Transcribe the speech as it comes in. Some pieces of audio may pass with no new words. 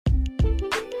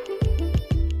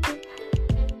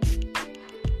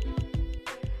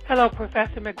Hello,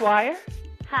 Professor McGuire.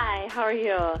 Hi, how are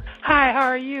you? Hi, how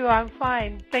are you? I'm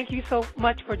fine. Thank you so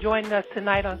much for joining us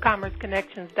tonight on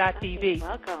CommerceConnections.tv. You're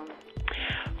welcome.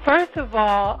 First of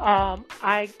all,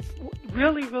 I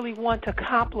really want to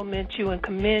compliment you and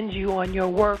commend you on your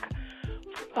work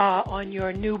on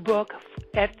your new book,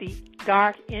 At the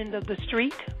Dark End of the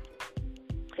Street.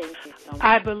 Thank you so much.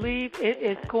 I believe it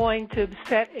is going to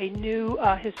set a new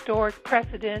historic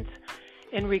precedent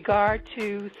in regard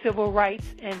to civil rights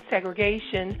and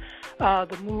segregation,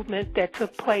 the movement that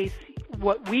took place,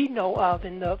 what we know of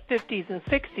in the 50s and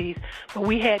 60s, but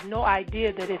we had no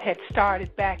idea that it had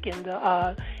started back in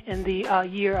the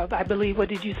year of, I believe, what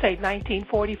did you say,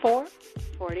 1944?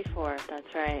 44,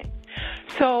 that's right.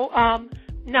 So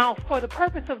now, for the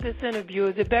purpose of this interview,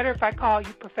 is it better if I call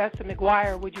you Professor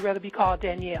McGuire, or would you rather be called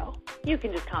Danielle? You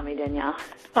can just call me Danielle.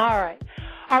 All right.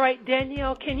 All right,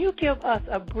 Danielle, can you give us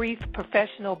a brief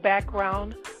professional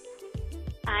background?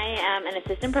 I am an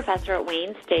assistant professor at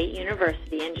Wayne State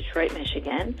University in Detroit,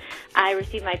 Michigan. I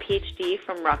received my PhD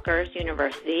from Rutgers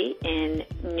University in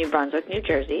New Brunswick, New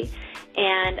Jersey,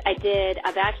 and I did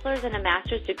a bachelor's and a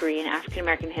master's degree in African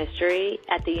American history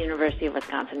at the University of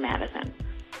Wisconsin-Madison.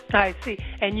 I see.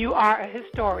 And you are a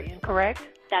historian, correct?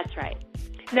 That's right.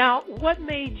 Now, what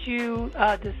made you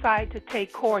decide to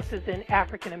take courses in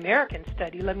African American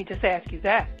study? Let me just ask you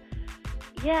that.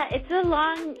 Yeah, it's a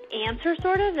long answer,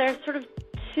 sort of. There's sort of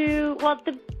two. Well,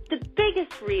 the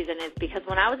biggest reason is because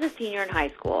when I was a senior in high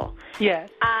school, yes,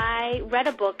 I read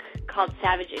a book called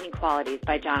Savage Inequalities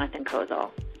by Jonathan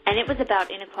Kozol, and it was about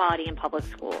inequality in public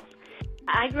schools.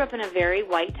 I grew up in a very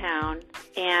white town,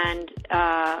 and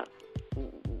that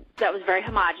was very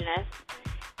homogenous.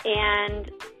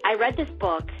 And I read this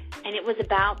book, and it was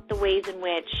about the ways in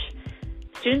which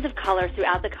students of color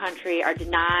throughout the country are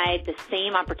denied the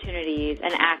same opportunities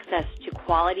and access to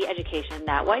quality education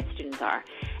that white students are.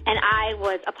 And I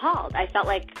was appalled. I felt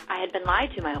like I had been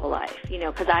lied to my whole life,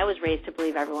 because I was raised to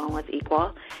believe everyone was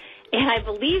equal. And I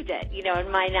believed it,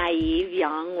 in my naive,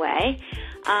 young way.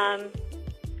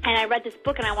 And I read this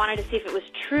book, and I wanted to see if it was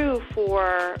true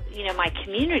for, my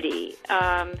community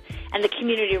and the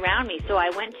community around me. So I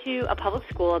went to a public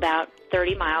school about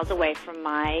 30 miles away from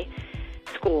my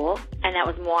school, and that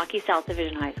was Milwaukee South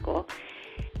Division High School.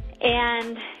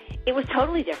 And it was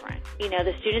totally different.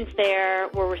 The students there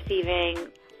were receiving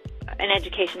an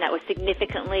education that was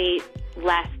significantly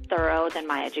less thorough than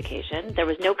my education. There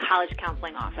was no college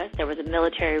counseling office. There was a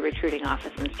military recruiting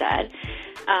office instead.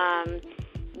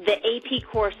 The AP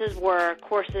courses were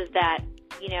courses that,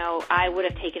 I would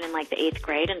have taken in like the 8th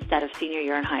grade instead of senior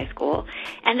year in high school.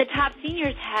 And the top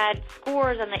seniors had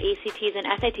scores on the ACTs and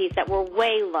SATs that were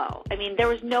way low. I mean, there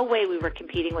was no way we were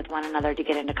competing with one another to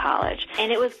get into college.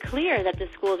 And it was clear that the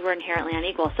schools were inherently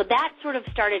unequal. So that sort of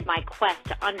started my quest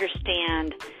to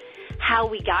understand how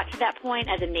we got to that point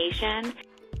as a nation.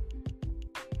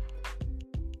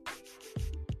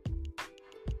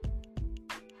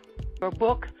 Your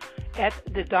book, At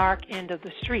the Dark End of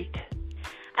the Street.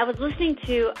 I was listening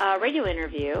to a radio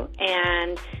interview,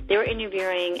 and they were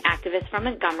interviewing activists from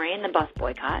Montgomery in the bus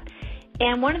boycott.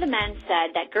 And one of the men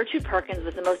said that Gertrude Perkins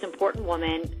was the most important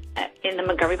woman in the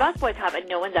Montgomery bus boycott, but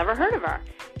no one's ever heard of her.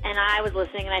 And I was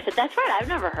listening, and I said, that's right, I've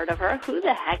never heard of her. Who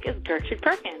the heck is Gertrude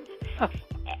Perkins?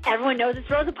 Everyone knows it's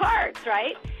Rosa Parks,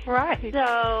 right? Right.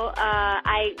 So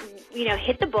I,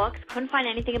 hit the books, couldn't find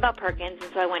anything about Perkins,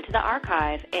 and so I went to the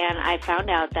archive, and I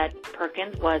found out that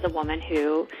Perkins was a woman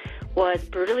who was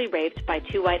brutally raped by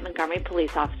 2 white Montgomery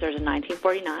police officers in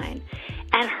 1949.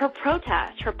 And her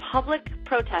protest, her public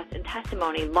protest and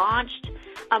testimony launched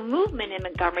a movement in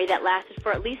Montgomery that lasted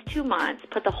for at least 2 months,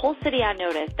 put the whole city on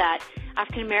notice that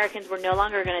African Americans were no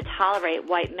longer going to tolerate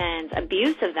white men's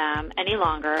abuse of them any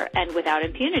longer and without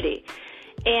impunity.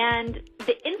 And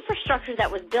the infrastructure that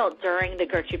was built during the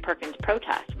Gertrude Perkins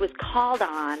protest was called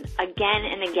on again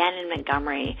and again in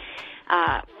Montgomery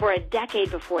for a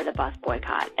decade before the bus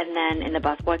boycott and then in the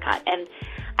bus boycott. And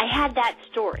I had that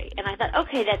story, and I thought,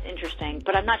 okay, that's interesting,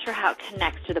 but I'm not sure how it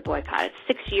connects to the boycott. It's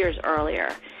 6 years earlier.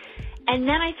 And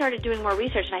then I started doing more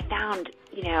research, and I found,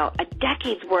 a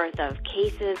decade's worth of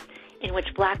cases in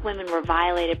which black women were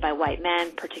violated by white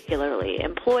men, particularly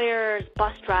employers,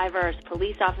 bus drivers,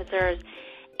 police officers,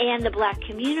 and the black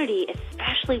community,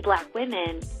 especially black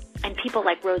women, and people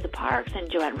like Rosa Parks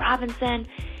and Joanne Robinson,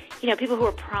 people who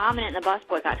are prominent in the bus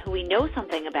boycott, who we know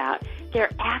something about.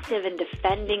 They're active in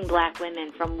defending black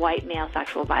women from white male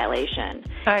sexual violation.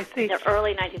 I see. In the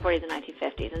early 1940s and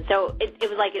 1950s. And so it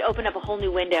was like it opened up a whole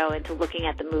new window into looking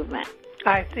at the movement.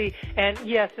 I see. And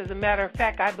yes, as a matter of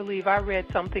fact, I believe I read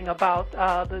something about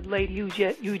the lady you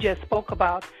just spoke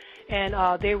about,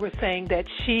 and they were saying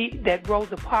that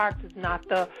Rosa Parks is not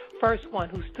the first one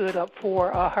who stood up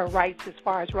for her rights as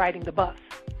far as riding the bus.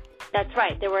 That's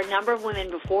right. There were a number of women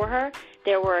before her.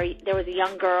 There was a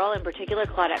young girl, in particular,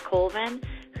 Claudette Colvin,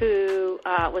 who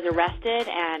was arrested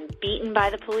and beaten by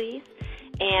the police.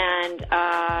 And,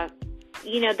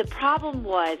 the problem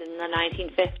was in the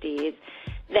 1950s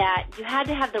that you had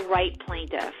to have the right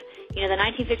plaintiff. The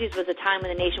 1950s was a time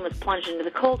when the nation was plunged into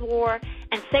the Cold War,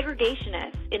 and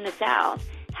segregationists in the South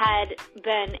had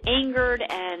been angered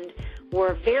and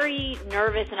were very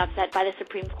nervous and upset by the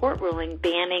Supreme Court ruling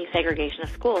banning segregation of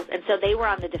schools, and so they were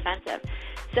on the defensive.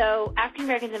 So African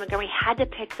Americans in Montgomery had to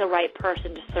pick the right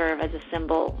person to serve as a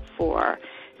symbol for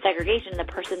segregation. The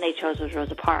person they chose was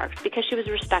Rosa Parks because she was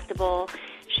respectable,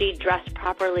 she dressed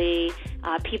properly,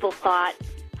 people thought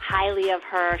highly of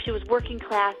her. She was working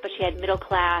class, but she had middle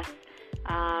class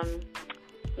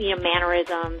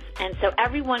mannerisms, and so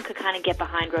everyone could kind of get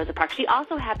behind Rosa Parks. She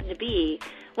also happened to be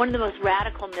one of the most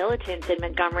radical militants in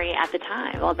Montgomery at the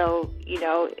time, although,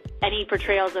 any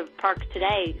portrayals of Parks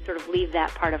today sort of leave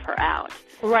that part of her out.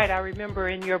 Right. I remember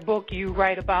in your book you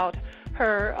write about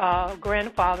her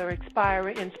grandfather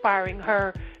inspiring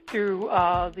her through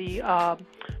the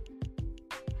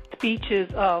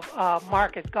speeches of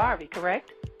Marcus Garvey,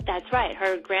 correct? That's right.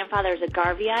 Her grandfather is a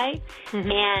Garveyite,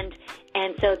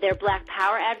 and so they're Black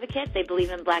Power advocates. They believe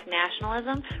in Black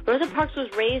nationalism. Rosa Parks was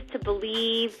raised to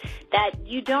believe that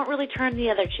you don't really turn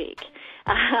the other cheek.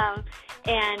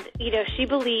 She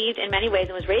believed in many ways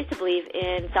and was raised to believe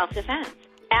in self-defense.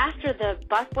 After the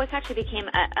bus boycott, she became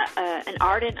an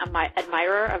ardent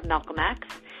admirer of Malcolm X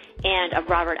and of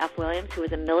Robert F. Williams, who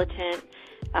was a militant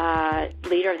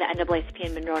leader of the NAACP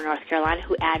in Monroe, North Carolina,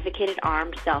 who advocated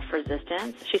armed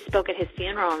self-resistance. She spoke at his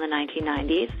funeral in the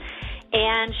 1990s,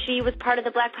 and she was part of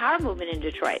the Black Power movement in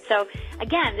Detroit. So,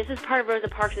 again, this is part of Rosa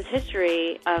Parks'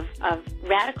 history of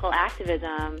radical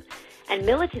activism and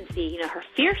militancy, her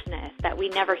fierceness that we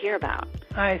never hear about.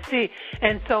 I see.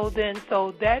 And so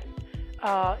that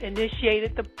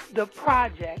initiated the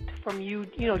project from you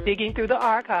digging through the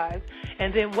archives,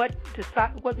 and then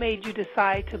what made you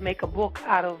decide to make a book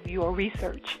out of your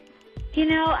research?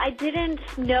 I didn't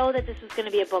know that this was going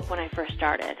to be a book when I first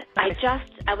started. I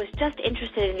was just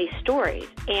interested in these stories,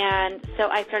 and so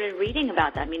I started reading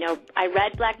about them. I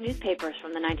read Black newspapers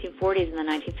from the 1940s and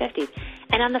the 1950s,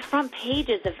 and on the front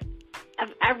pages of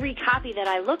every copy that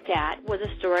I looked at was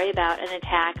a story about an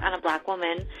attack on a Black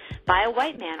woman by a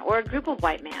white man or a group of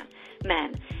white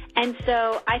men. And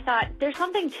so I thought, there's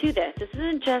something to this. This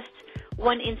isn't just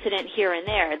one incident here and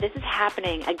there. This is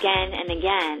happening again and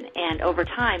again and over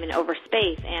time and over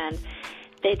space. And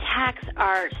the attacks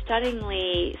are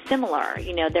stunningly similar.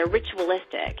 They're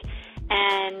ritualistic.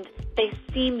 And they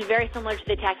seemed very similar to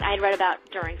the attacks I had read about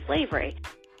during slavery.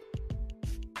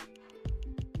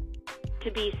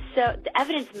 To be the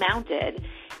evidence mounted,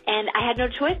 and I had no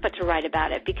choice but to write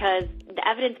about it because the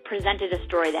evidence presented a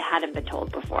story that hadn't been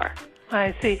told before.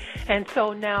 I see. And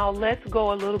so now let's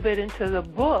go a little bit into the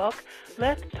book.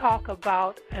 Let's talk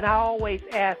about, and I always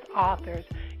ask authors,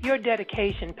 your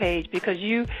dedication page, because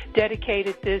you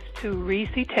dedicated this to Reese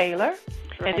Taylor,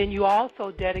 right, and then you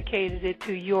also dedicated it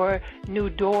to your new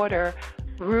daughter,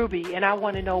 Ruby, and I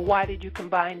want to know, why did you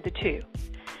combine the two?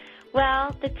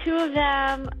 Well, the two of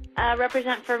them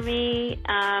represent for me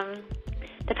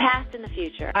the past and the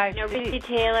future. Reese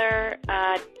Taylor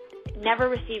never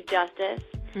received justice,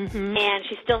 and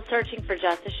she's still searching for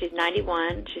justice. She's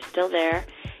 91. She's still there.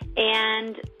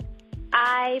 And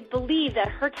I believe that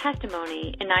her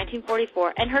testimony in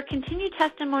 1944 and her continued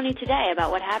testimony today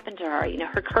about what happened to her,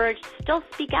 her courage to still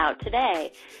speak out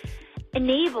today,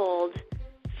 enabled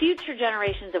future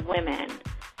generations of women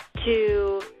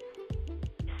to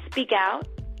speak out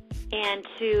and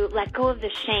to let go of the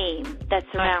shame that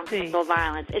surrounds sexual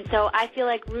violence. And so I feel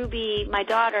like Ruby, my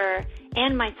daughter,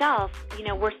 and myself,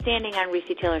 we're standing on Reese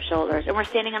Taylor's shoulders, and we're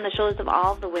standing on the shoulders of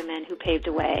all of the women who paved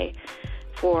a way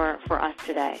for us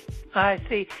today. I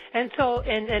see. And so,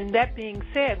 and that being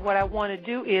said, what I want to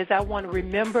do is I want to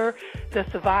remember the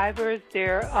survivors,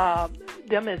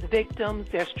 them as victims,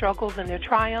 their struggles and their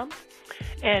triumphs,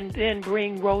 and then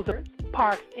bring Rosa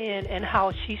Parks in and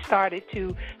how she started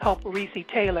to help Reese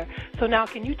Taylor. So now,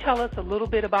 can you tell us a little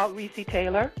bit about Reese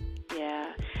Taylor?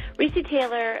 Yeah. Reese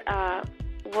Taylor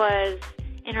was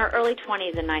in her early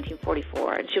 20s in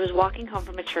 1944, and she was walking home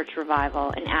from a church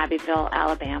revival in Abbeville,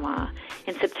 Alabama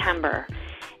in September,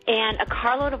 and a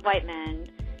carload of white men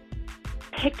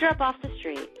picked her up off the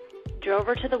street, drove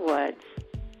her to the woods,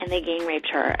 and they gang raped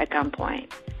her at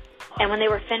gunpoint. And when they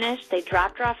were finished, they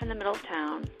dropped her off in the middle of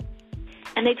town,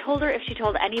 and they told her if she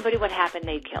told anybody what happened,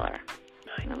 they'd kill her.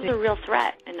 It was a real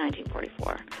threat in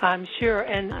 1944. I'm sure.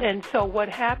 And so what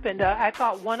happened? I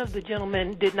thought one of the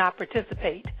gentlemen did not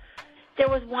participate. There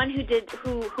was one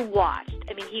who watched.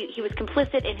 I mean, he was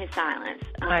complicit in his silence.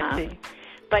 I see.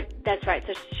 But that's right.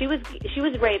 So she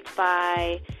was raped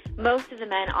by most of the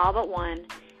men, all but one,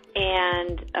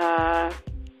 and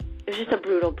it was just a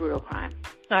brutal, brutal crime.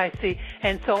 I see.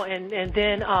 And so and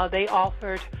then they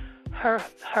offered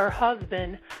her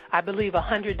husband, I believe,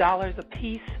 $100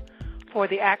 apiece for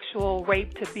the actual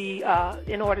rape to be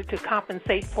in order to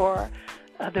compensate for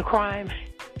the crime.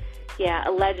 Yeah,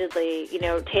 allegedly. You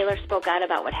know, Taylor spoke out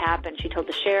about what happened. She told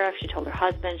the sheriff, she told her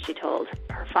husband, she told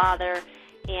her father,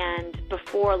 and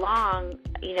before long,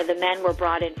 you know, the men were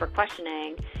brought in for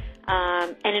questioning.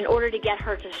 And in order to get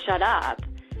her to shut up,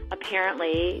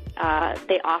 apparently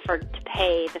they offered to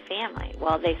pay the family.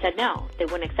 Well, they said no. They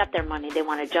wouldn't accept their money. They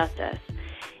wanted justice.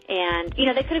 And, you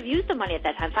know, they could have used the money at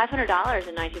that time. $500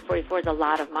 in 1944 is a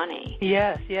lot of money.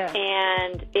 Yes, yes.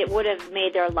 And it would have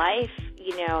made their life,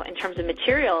 you know, in terms of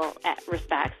material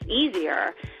respects,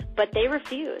 easier. But they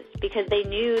refused because they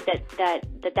knew that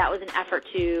was an effort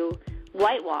to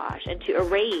whitewash and to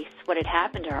erase what had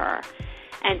happened to her.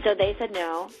 And so they said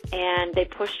no, and they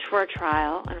pushed for a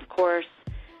trial. And, of course,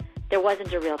 there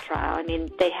wasn't a real trial. I mean,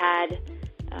 they had,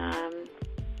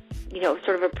 you know,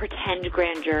 sort of a pretend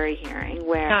grand jury hearing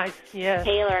where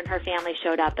Taylor and her family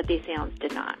showed up, but the assailants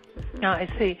did not. Mm-hmm. I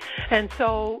see. And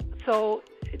so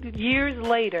years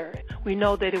later, we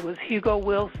know that it was Hugo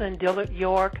Wilson, Dillard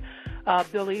York,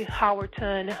 Billy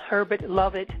Howerton, Herbert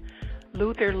Lovett,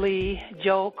 Luther Lee,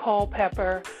 Joe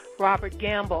Culpepper, Robert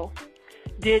Gamble.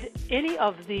 Did any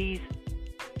of these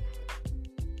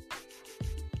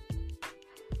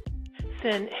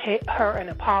send her an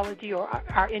apology, or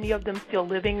are any of them still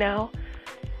living now?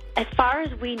 As far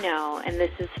as we know, and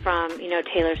this is from, you know,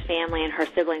 Taylor's family and her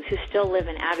siblings who still live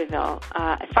in Abbeville,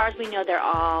 as far as we know, they're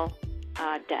all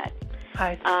dead.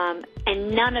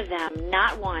 And none of them,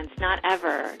 not once, not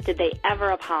ever, did they ever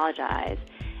apologize.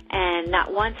 And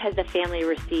not once has the family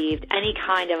received any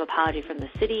kind of apology from the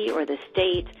city or the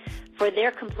state for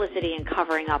their complicity in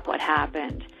covering up what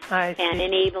happened and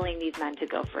enabling these men to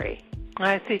go free.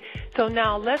 I see. So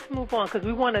now let's move on, because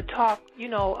we want to talk, you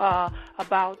know,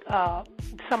 about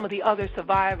some of the other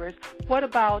survivors. What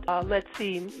about, let's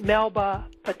see, Melba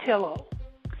Patillo?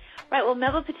 Right. Well,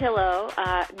 Melba Patillo,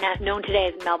 known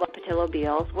today as Melba Patillo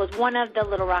Beals, was one of the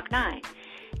Little Rock Nine,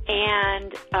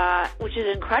 and which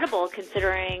is incredible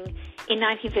considering in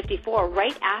 1954,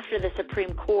 right after the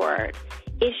Supreme Court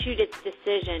issued its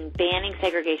decision banning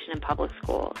segregation in public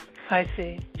schools. I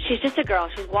see. She's just a girl.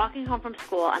 She's walking home from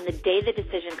school on the day the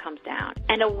decision comes down,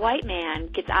 and a white man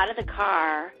gets out of the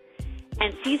car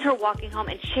and sees her walking home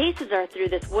and chases her through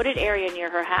this wooded area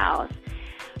near her house,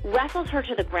 wrestles her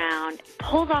to the ground,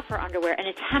 pulls off her underwear, and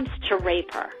attempts to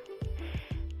rape her.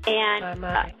 And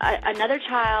another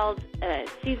child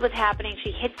sees what's happening.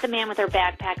 She hits the man with her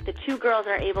backpack. The two girls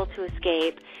are able to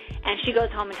escape, and she goes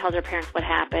home and tells her parents what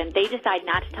happened. They decide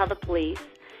not to tell the police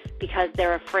because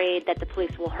they're afraid that the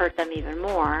police will hurt them even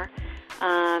more.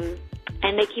 And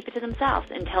they keep it to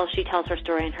themselves until she tells her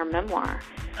story in her memoir.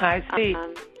 I see.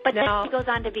 But then she goes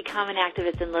on to become an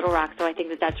activist in Little Rock, so I think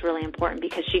that that's really important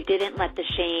because she didn't let the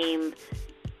shame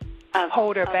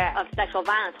of sexual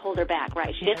violence hold her back,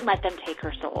 right? She didn't let them take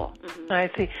her soul. Mm-hmm.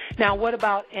 I see. Now, what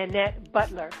about Annette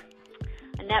Butler?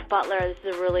 Annette Butler, this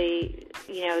is a really,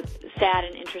 you know, sad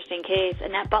and interesting case.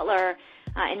 Annette Butler,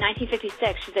 in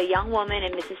 1956, she's a young woman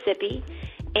in Mississippi,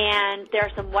 and there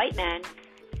are some white men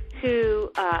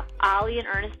who, Ollie and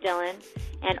Ernest Dillon,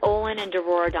 and Olin and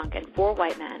Derora Duncan, 4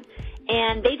 white men,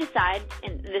 and they decide,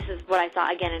 and this is what I saw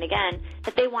again and again,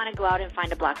 that they want to go out and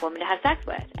find a black woman to have sex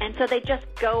with. And so they just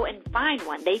go and find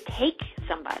one. They take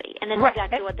somebody. And that's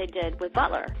exactly what they did with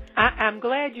Butler. I'm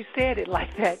glad you said it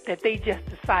like that they just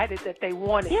decided that they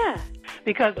wanted. Yeah.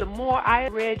 Because the more I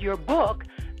read your book,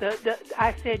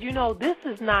 I said, you know, this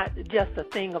is not just a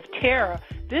thing of terror.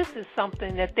 This is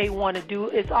something that they want to do.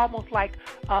 It's almost like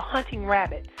hunting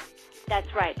rabbits.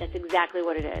 That's right. That's exactly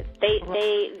what it is.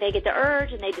 They get the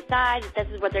urge and they decide that this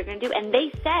is what they're going to do. And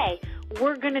they say,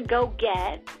 we're going to go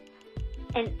get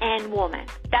an N woman.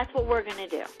 That's what we're going to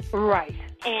do. Right.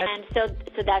 And so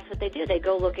that's what they do. They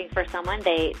go looking for someone.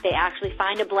 They actually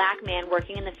find a black man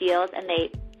working in the fields, and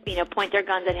they, you know, point their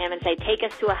guns at him and say, take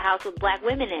us to a house with black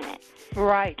women in it.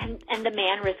 Right. And the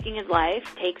man, risking his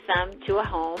life, takes them to a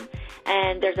home,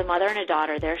 and there's a mother and a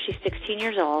daughter there. She's 16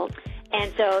 years old.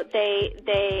 And so they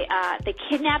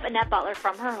kidnap Annette Butler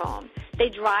from her home. They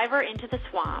drive her into the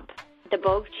swamp, the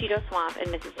Bogue Cheeto Swamp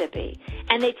in Mississippi,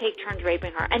 and they take turns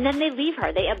raping her. And then they leave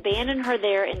her. They abandon her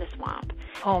there in the swamp.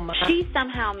 Oh, my. She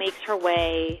somehow makes her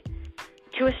way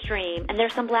to a stream, and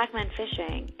there's some black men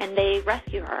fishing, and they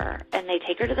rescue her, and they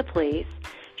take her to the police.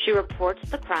 She reports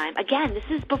the crime. Again, this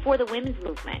is before the women's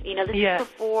movement. You know, this is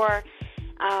before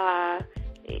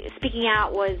speaking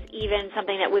out was even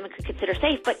something that women could consider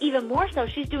safe. But even more so,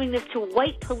 she's doing this to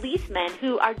white policemen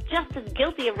who are just as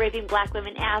guilty of raping black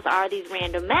women as are these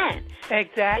random men.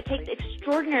 Exactly. It takes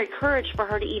extraordinary courage for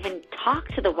her to even talk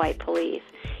to the white police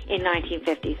in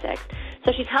 1956.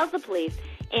 So she tells the police,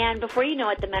 and before you know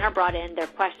it, the men are brought in, they're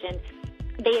questioned.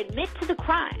 They admit to the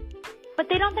crime, but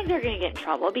they don't think they're going to get in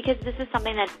trouble because this is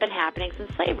something that's been happening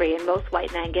since slavery, and most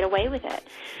white men get away with it.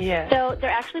 Yeah. So they're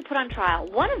actually put on trial.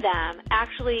 One of them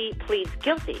actually pleads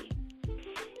guilty,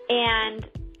 and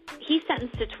he's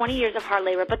sentenced to 20 years of hard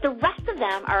labor, but the rest of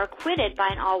them are acquitted by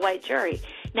an all-white jury.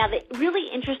 Now, the really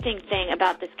interesting thing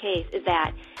about this case is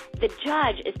that the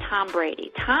judge is Tom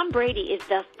Brady. Tom Brady is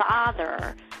the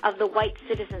father of the White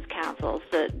Citizens Council,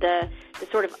 the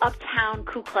sort of uptown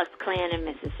Ku Klux Klan in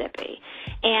Mississippi.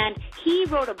 And he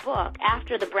wrote a book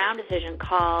after the Brown decision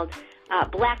called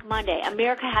Black Monday,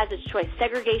 America Has Its Choice,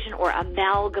 Segregation or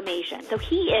Amalgamation. So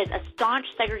he is a staunch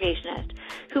segregationist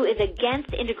who is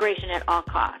against integration at all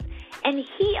costs. And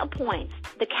he appoints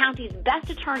the county's best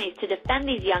attorneys to defend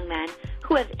these young men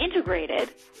who have integrated,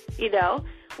 you know,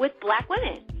 with black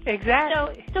women.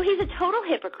 Exactly. So he's a total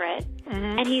hypocrite,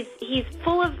 and he's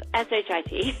full of shit,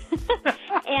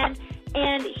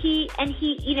 and he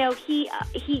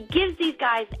gives these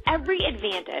guys every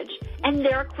advantage, and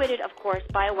they're acquitted, of course,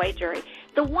 by a white jury.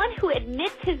 The one who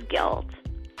admits his guilt,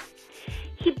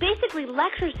 he basically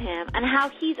lectures him on how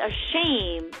he's a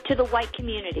shame to the white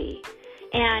community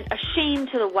and a shame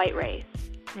to the white race.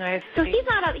 So he's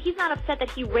not upset that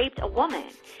he raped a woman.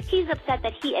 He's upset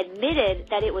that he admitted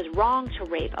that it was wrong to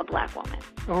rape a black woman.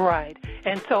 Right.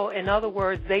 And so, in other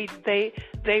words,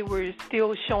 they were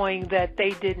still showing that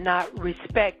they did not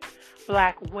respect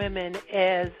black women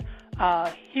as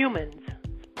humans,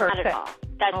 per se. Not at all.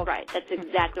 That's right. That's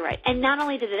exactly right. And not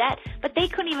only did that, but they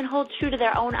couldn't even hold true to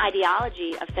their own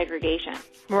ideology of segregation.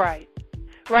 Right.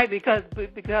 Right, because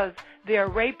their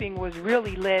raping was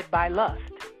really led by lust.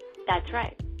 That's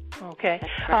right. Okay.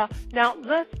 That's right. Now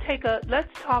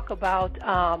let's talk about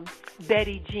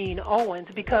Betty Jean Owens,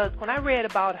 because when I read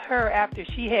about her after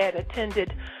she had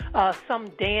attended some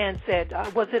dance at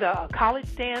was it a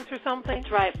college dance or something?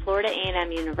 That's right. Florida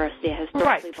A&M University, a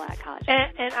historically black college.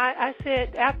 And I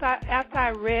said after I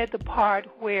read the part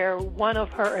where one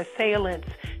of her assailants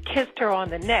kissed her on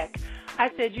the neck, I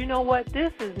said, you know what,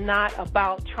 this is not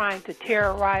about trying to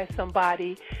terrorize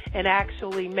somebody and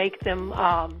actually make them,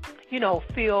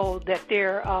 feel that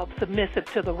they're submissive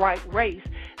to the right race.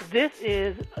 This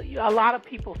is a lot of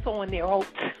people sowing their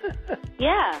oats.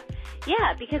 Yeah,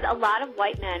 because a lot of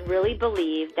white men really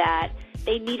believe that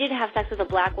they needed to have sex with a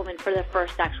black woman for their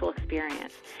first sexual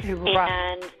experience.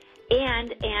 Right.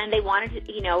 And they wanted to,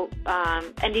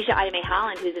 Andisha Ida Mae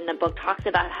Holland, who's in the book, talks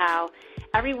about how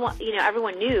everyone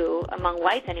knew, among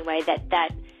whites anyway,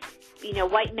 that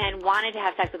white men wanted to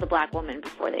have sex with a black woman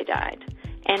before they died.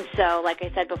 And so, like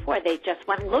I said before, they just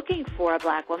went looking for a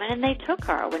black woman, and they took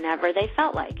her whenever they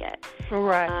felt like it.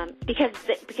 Right.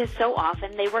 Because so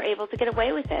often they were able to get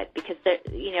away with it because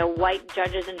white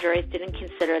judges and juries didn't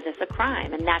consider this a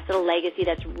crime, and that's a legacy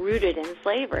that's rooted in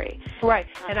slavery. Right.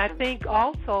 And I think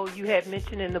also you had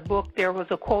mentioned in the book there was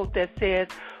a quote that says,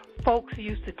 folks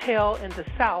used to tell in the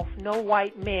South no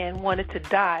white man wanted to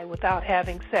die without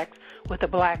having sex with a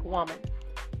black woman.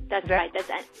 That's right. That's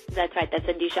right. That's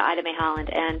Andisha Ida Mae Holland,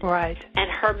 and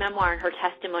her memoir and her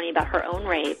testimony about her own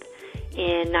rape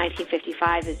in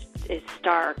 1955 is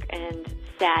stark and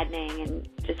saddening and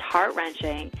just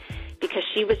heart-wrenching because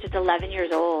she was just 11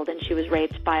 years old and she was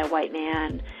raped by a white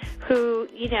man who,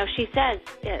 she says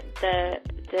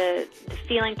the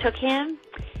feeling took him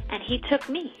and he took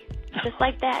me. Just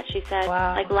like that, she said,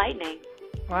 like lightning.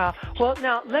 Wow. Well,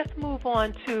 now let's move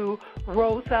on to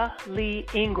Rosa Lee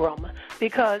Ingram,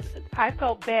 because I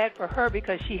felt bad for her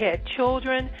because she had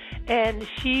children and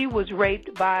she was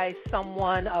raped by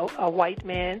someone, a white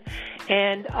man,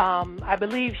 and I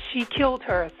believe she killed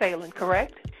her assailant,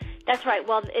 correct? That's right.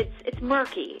 Well, it's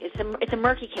murky. It's a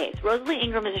murky case. Rosa Lee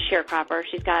Ingram is a sharecropper.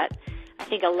 She's got, I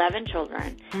think, 11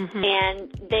 children,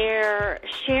 and they're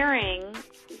sharing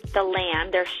the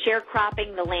land. They're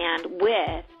sharecropping the land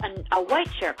with a white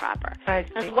sharecropper.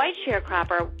 This white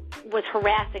sharecropper was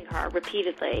harassing her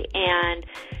repeatedly and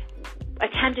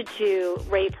attempted to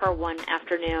rape her one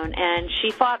afternoon, and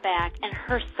she fought back, and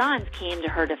her sons came to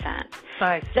her defense.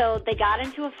 So they got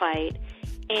into a fight,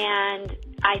 and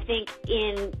I think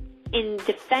in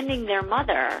defending their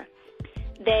mother,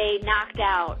 they knocked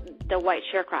out the white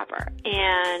sharecropper,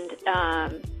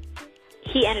 and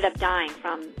he ended up dying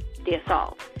from the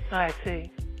assault. I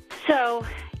see. So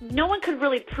no one could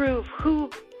really prove who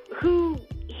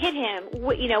hit him,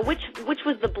 which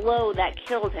was the blow that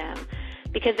killed him,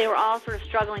 because they were all sort of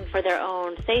struggling for their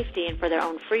own safety and for their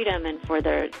own freedom and for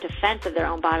their defense of their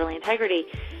own bodily integrity.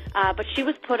 But she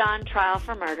was put on trial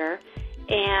for murder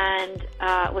and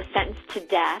was sentenced to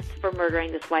death for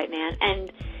murdering this white man.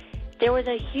 And there was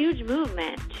a huge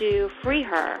movement to free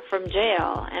her from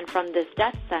jail and from this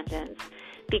death sentence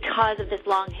because of this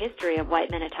long history of white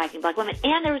men attacking black women.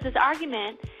 And there was this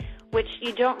argument, which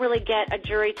you don't really get a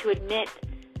jury to admit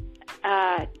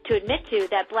to,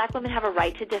 that black women have a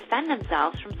right to defend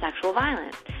themselves from sexual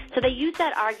violence. So they used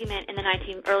that argument in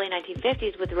the early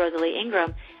 1950s with Rosa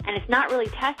Ingram, and it's not really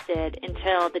tested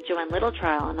until the Joanne Little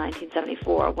trial in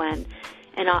 1974, when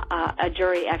a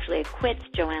jury actually acquits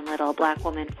Joanne Little, a black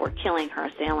woman, for killing her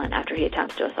assailant after he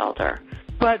attempts to assault her.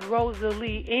 But Rosa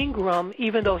Ingram,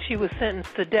 even though she was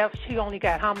sentenced to death, she only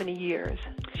got how many years?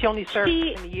 She only served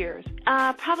how many years?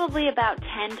 Probably about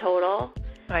 10 total.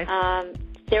 Right.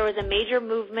 There was a major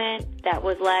movement that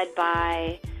was led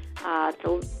by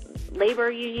the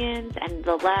labor unions and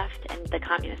the left and the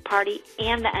Communist Party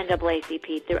and the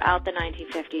NAACP throughout the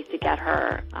 1950s to get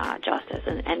her justice,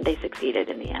 and they succeeded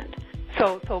in the end.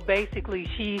 So basically,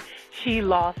 she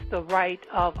lost the right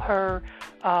of her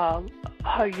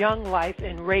young life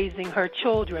in raising her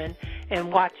children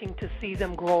and watching to see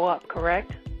them grow up.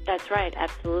 Correct? That's right.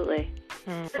 Absolutely.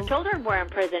 Mm-hmm. The children were in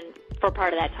prison for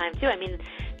part of that time too. I mean,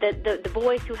 the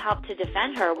boys who helped to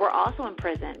defend her were also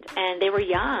imprisoned, and they were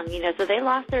young, so they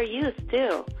lost their youth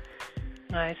too.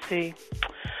 I see.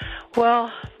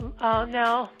 Well,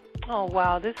 now, oh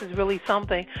wow, this is really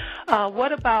something.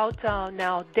 What about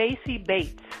now Daisy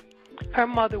Bates? Her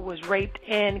mother was raped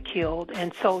and killed,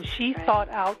 and so she sought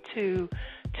out to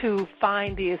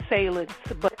find the assailants,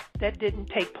 but that didn't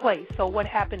take place. So what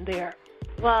happened there?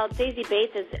 Well, Daisy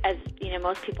Bates, as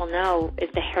most people know, is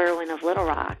the heroine of Little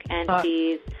Rock, and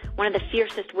she's one of the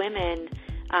fiercest women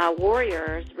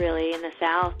warriors, really, in the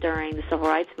South during the Civil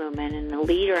Rights Movement, and the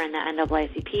leader in the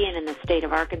NAACP and in the state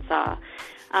of Arkansas.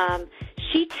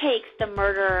 She takes the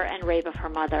murder and rape of her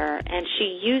mother, and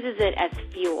she uses it as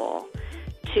fuel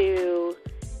to,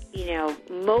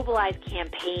 mobilize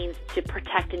campaigns to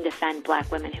protect and defend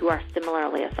black women who are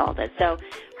similarly assaulted. So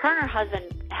her and her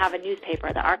husband have a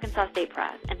newspaper, the Arkansas State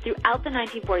Press, and throughout the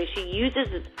 1940s she uses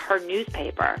her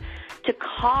newspaper to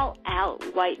call out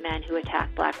white men who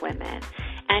attack black women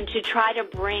and to try to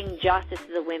bring justice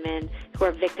to the women who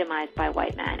are victimized by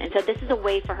white men. And so this is a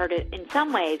way for her to, in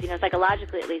some ways,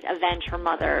 psychologically at least, avenge her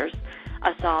mother's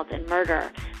assault and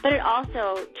murder. But it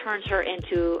also turns her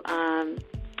into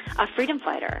a freedom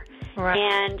fighter. Right.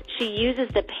 And she uses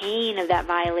the pain of that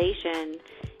violation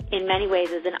in many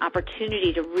ways as an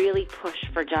opportunity to really push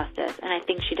for justice. And I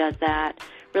think she does that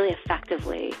really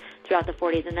effectively throughout the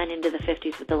 40s and then into the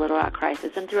 50s with the Little Rock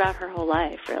crisis and throughout her whole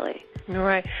life, really.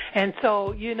 Right. And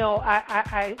so,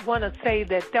 I want to say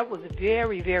that was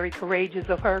very, very courageous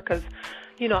of her because,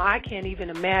 I can't even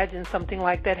imagine something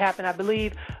like that happen. I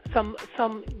believe some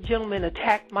gentleman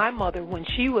attacked my mother when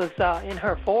she was in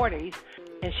her 40s,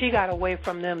 and she got away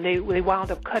from them. They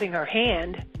wound up cutting her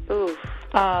hand. Oof.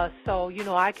 So,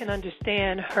 I can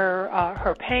understand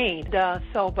her pain.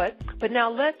 But now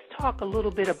let's talk a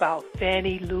little bit about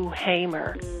Fannie Lou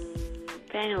Hamer.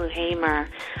 Fannie Lou Hamer,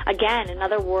 again,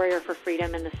 another warrior for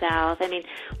freedom in the South. I mean,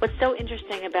 what's so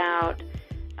interesting about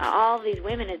all of these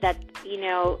women is that,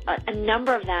 a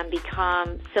number of them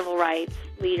become civil rights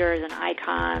leaders and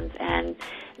icons, and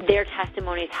their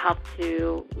testimonies help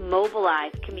to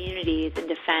mobilize communities in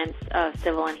defense of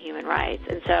civil and human rights.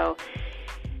 And so,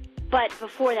 but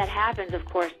before that happens, of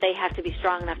course, they have to be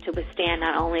strong enough to withstand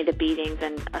not only the beatings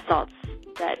and assaults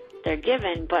that they're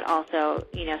given, but also,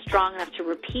 strong enough to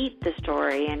repeat the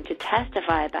story and to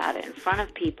testify about it in front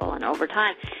of people and over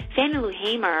time. Fannie Lou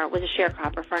Hamer was a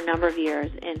sharecropper for a number of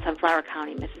years in Sunflower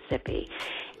County, Mississippi.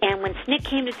 And when SNCC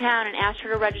came to town and asked her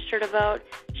to register to vote,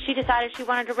 she decided she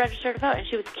wanted to register to vote, and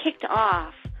she was kicked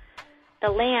off the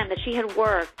land that she had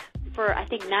worked for, I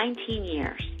think, 19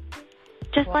 years.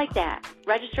 Just like that,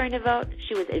 registering to vote,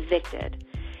 she was evicted.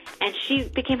 And she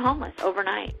became homeless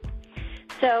overnight.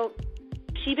 So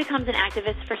she becomes an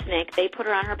activist for SNCC. They put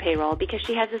her on her payroll because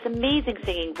she has this amazing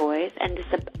singing voice and this,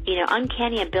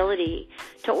 uncanny ability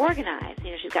to organize.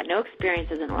 She's got no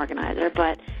experience as an organizer,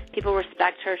 but people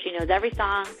respect her. She knows every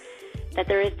song that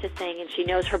there is to sing, and she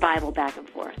knows her Bible back and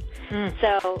forth.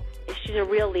 So she's a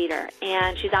real leader,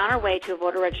 and she's on her way to a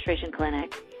voter registration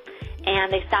clinic,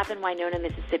 and they stop in Winona,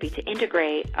 Mississippi to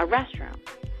integrate a restroom.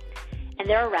 and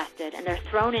they're arrested, and they're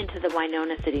thrown into the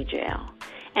Winona City jail.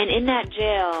 And in that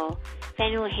jail,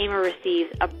 Fannie Lou Hamer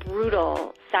receives a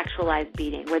brutal sexualized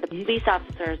beating where the police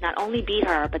officers not only beat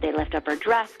her, but they lift up her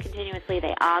dress continuously,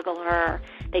 they ogle her,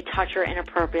 they touch her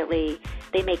inappropriately,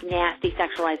 they make nasty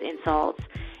sexualized insults,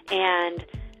 and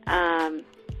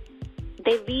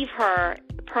they leave her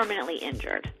permanently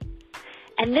injured.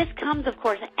 And this comes, of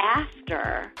course,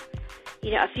 after,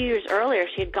 a few years earlier,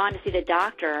 she had gone to see the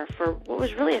doctor for what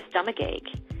was really a stomach ache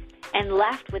and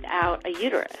left without a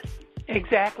uterus.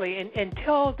 Exactly. And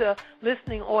tell the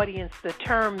listening audience the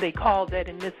term they call that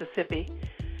in Mississippi.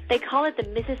 They call it the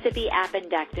Mississippi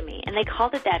appendectomy, and they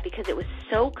called it that because it was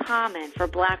so common for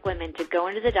black women to go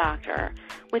into the doctor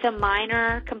with a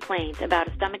minor complaint about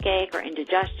a stomach ache or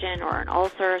indigestion or an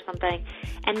ulcer or something,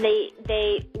 and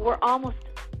they were almost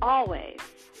always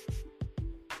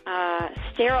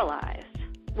sterilized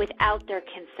without their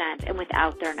consent and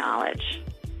without their knowledge.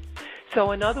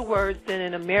 So in other words, then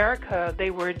in America,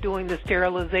 they were doing the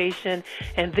sterilization,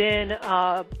 and then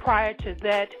prior to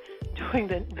that, during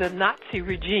the Nazi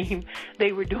regime,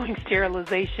 they were doing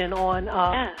sterilization on.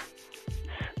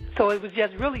 So it was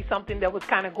just really something that was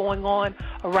kind of going on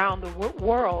around the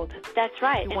world. That's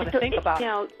right. You want to think about.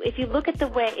 If you look at the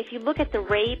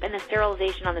rape and the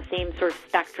sterilization on the same sort of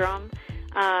spectrum,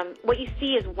 what you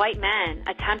see is white men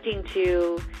attempting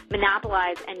to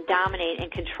monopolize and dominate and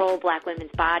control black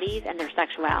women's bodies and their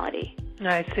sexuality.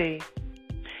 I see.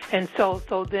 And so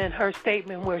then her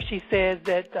statement where she says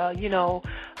that, that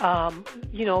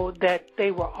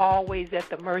they were always at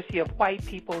the mercy of white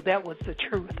people, that was the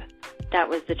truth. That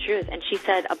was the truth. And she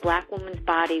said a black woman's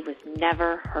body was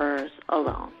never hers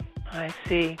alone. I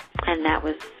see. And that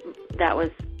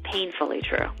was painfully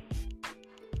true.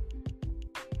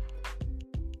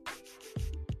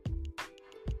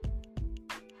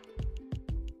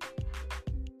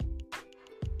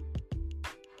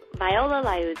 Viola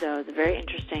Liuzzo is a very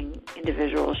interesting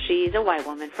individual. She's a white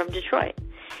woman from Detroit,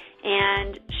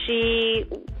 and she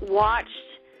watched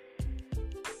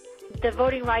the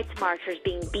voting rights marchers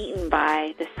being beaten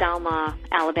by the Selma,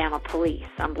 Alabama police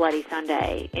on Bloody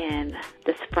Sunday in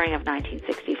the spring of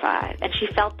 1965, and she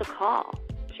felt the call.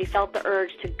 She felt the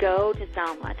urge to go to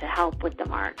Selma to help with the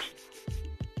march.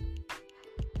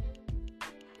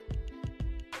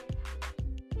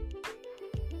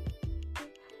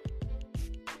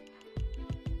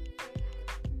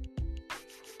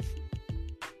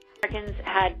 Americans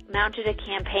had mounted a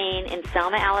campaign in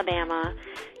Selma, Alabama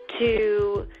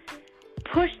to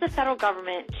push the federal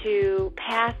government to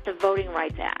pass the Voting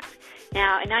Rights Act.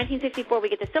 Now, in 1964, we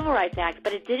get the Civil Rights Act,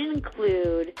 but it didn't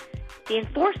include the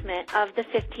enforcement of the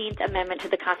 15th Amendment to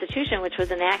the Constitution, which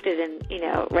was enacted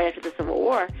right after the Civil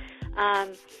War.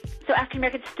 So African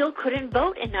Americans still couldn't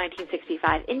vote in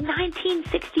 1965. In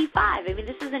 1965,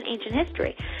 this is an ancient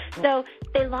history. So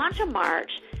they launch a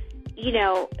march,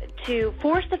 to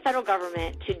force the federal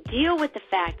government to deal with the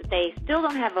fact that they still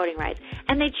don't have voting rights.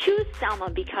 And they choose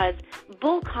Selma because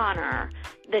Bull Connor,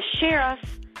 the sheriff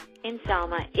in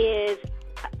Selma, is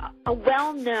a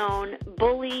well-known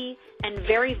bully and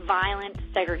very violent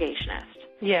segregationist.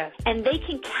 Yes. And they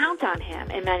can count on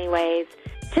him in many ways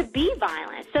to be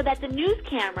violent, so that the news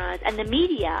cameras and the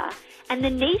media and the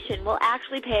nation will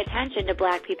actually pay attention to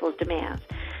black people's demands.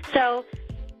 So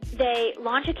they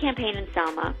launch a campaign in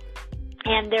Selma,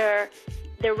 and they're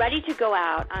ready to go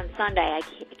out on Sunday. I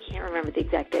can't remember the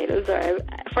exact date. I'm sorry.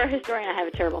 For a historian, I have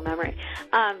a terrible memory.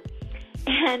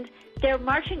 And they're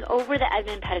marching over the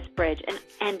Edmund Pettus Bridge,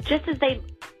 and just as they,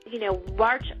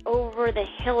 march over the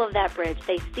hill of that bridge,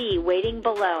 they see waiting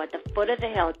below at the foot of the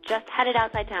hill, just headed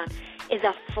outside town, is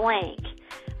a flank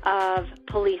of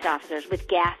police officers with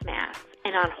gas masks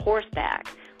and on horseback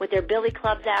with their billy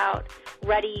clubs out,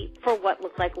 ready for what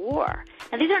looked like war.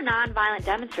 Now, these are nonviolent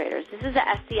demonstrators. This is the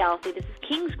SCLC. This is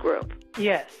King's Group.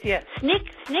 Yes, yes.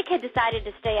 SNCC had decided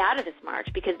to stay out of this march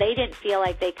because they didn't feel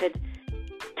like they could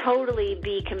totally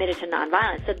be committed to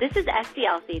nonviolence. So this is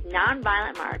SCLC,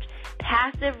 nonviolent march,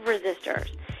 passive resistors.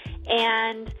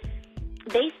 And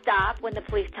they stop when the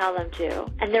police tell them to,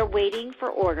 and they're waiting for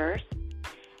orders.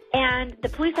 And the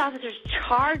police officers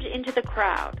charge into the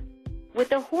crowd with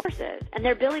their horses and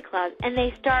their billy clubs, and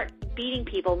they start beating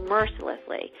people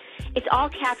mercilessly. It's all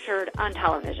captured on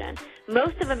television.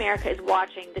 Most of America is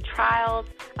watching the trials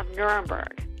of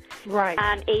Nuremberg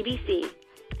on ABC,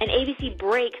 and ABC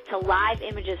breaks to live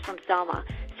images from Selma.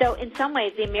 So in some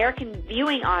ways, the American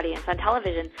viewing audience on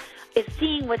television is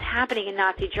seeing what's happening in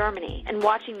Nazi Germany and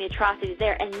watching the atrocities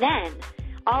there, and then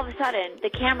all of a sudden the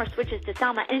camera switches to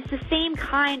Selma, and it's the same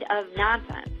kind of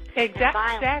nonsense. and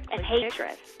violence and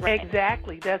hatred. Right.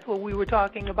 Exactly. That's what we were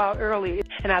talking about earlier.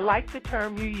 And I like the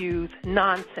term you use,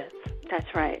 nonsense.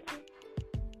 That's right.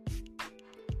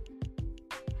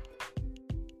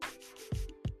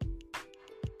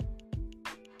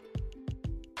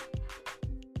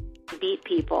 Beat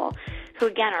people who,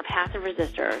 again, are passive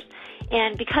resistors.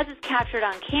 And because it's captured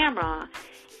on camera,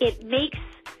 it makes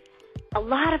a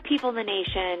lot of people in the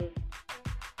nation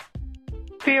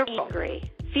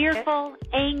fearful,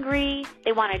 angry.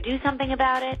 They want to do something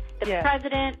about it. The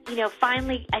president,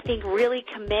 finally, I think, really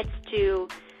commits to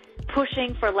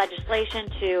pushing for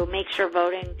legislation to make sure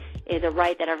voting is a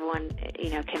right that everyone,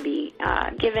 can be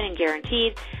given and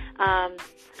guaranteed.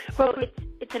 So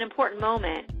it's an important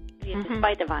moment,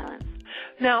 despite the violence.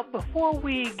 Now, before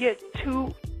we get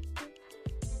to...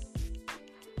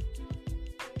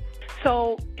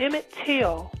 So, Emmett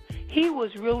Till, he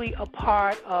was really a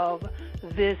part of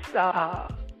this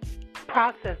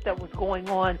process that was going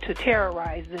on to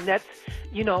terrorize, and that's,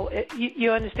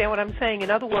 you understand what I'm saying? In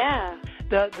other words,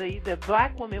 the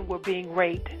black women were being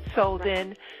raped, so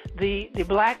then the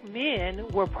black men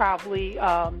were probably,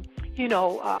 were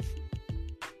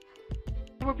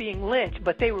being lynched,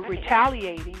 but they were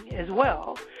retaliating as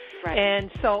well. Right. And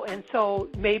so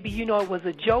maybe, it was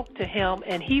a joke to him,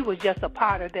 and he was just a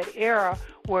part of that era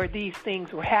where these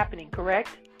things were happening, correct?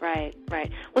 Right.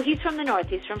 Well, he's from the North.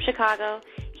 He's from Chicago.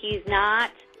 He's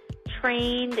not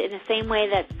trained in the same way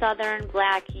that Southern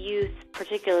black youth,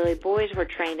 particularly boys, were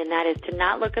trained, and that is to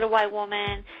not look at a white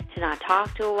woman, to not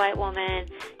talk to a white woman,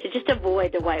 to just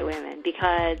avoid the white women,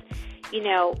 because,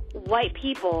 white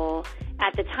people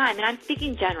at the time, and I'm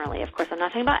speaking generally, of course, I'm not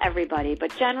talking about everybody,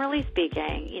 but generally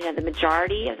speaking, the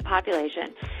majority of the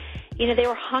population, they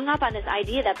were hung up on this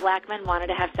idea that black men wanted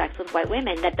to have sex with white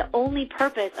women, that the only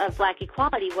purpose of black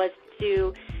equality was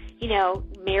to,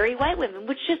 marry white women,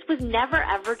 which just was never,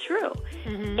 ever true.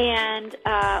 Mm-hmm. And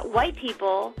white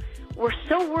people were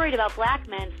so worried about black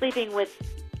men sleeping with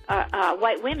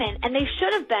white women, and they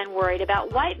should have been worried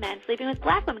about white men sleeping with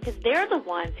black women, because they're the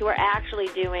ones who are actually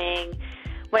doing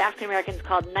what African Americans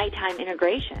called nighttime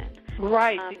integration.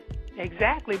 Right,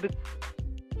 exactly.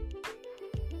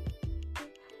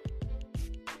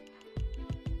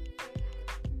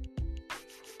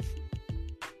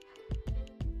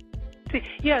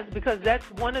 Yes, because that's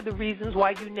one of the reasons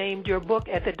why you named your book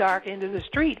At the Dark End of the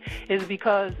Street, is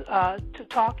because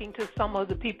talking to some of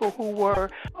the people who were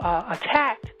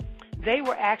attacked, they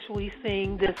were actually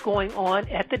seeing this going on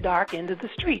at the dark end of the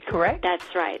street, correct? That's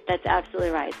right. That's absolutely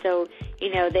right. So,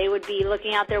 they would be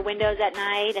looking out their windows at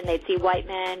night, and they'd see white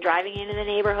men driving into the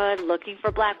neighborhood, looking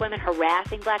for black women,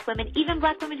 harassing black women, even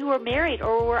black women who were married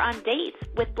or were on dates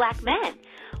with black men.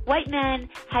 White men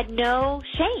had no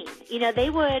shame. They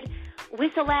would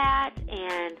whistle at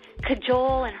and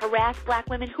cajole and harass black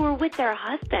women who were with their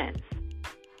husbands.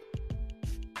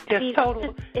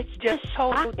 It's just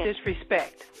total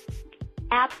disrespect.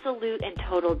 Absolute and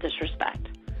total disrespect.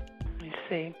 I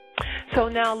see. So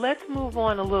now let's move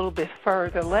on a little bit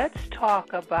further. Let's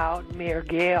talk about Mayor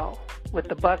Gale with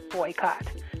the bus boycott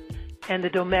and the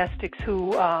domestics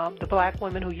who, the black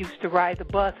women who used to ride the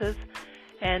buses,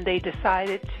 and they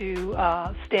decided to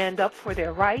stand up for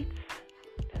their rights.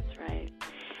 That's right.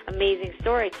 Amazing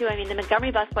story, too. I mean, the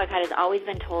Montgomery bus boycott has always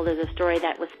been told as a story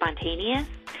that was spontaneous,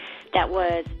 that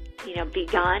was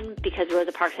begun because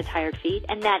Rosa Parks had tired feet,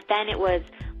 and that then it was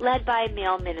led by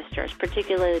male ministers,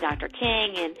 particularly Dr.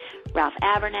 King and Ralph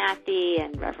Abernathy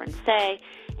and Reverend Say.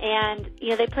 And,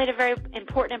 they played a very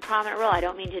important and prominent role. I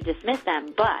don't mean to dismiss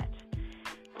them, but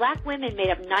black women made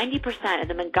up 90% of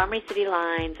the Montgomery City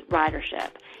Line's ridership.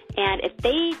 And if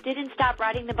they didn't stop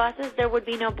riding the buses, there would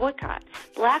be no boycott.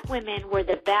 Black women were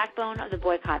the backbone of the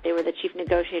boycott. They were the chief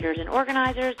negotiators and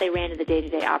organizers. They ran the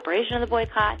day-to-day operation of the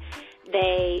boycott.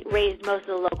 They raised most of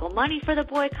the local money for the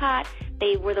boycott.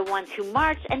 They were the ones who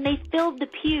marched, and they filled the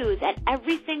pews at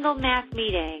every single mass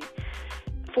meeting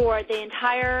for the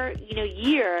entire,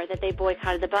 year that they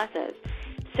boycotted the buses.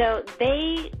 So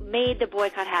they made the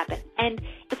boycott happen. And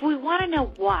if we want to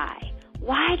know why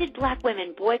did black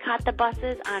women boycott the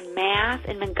buses en masse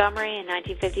in Montgomery in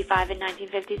 1955 and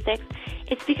 1956?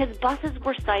 It's because buses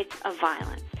were sites of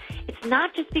violence. It's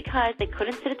not just because they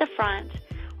couldn't sit at the front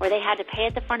or they had to pay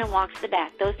at the front and walk to the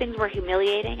back. Those things were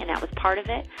humiliating, and that was part of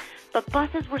it. But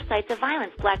buses were sites of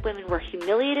violence. Black women were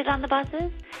humiliated on the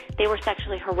buses. They were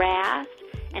sexually harassed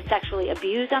and sexually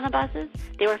abused on the buses.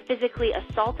 They were physically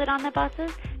assaulted on the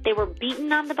buses. They were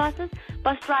beaten on the buses.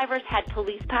 Bus drivers had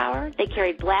police power. They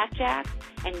carried blackjacks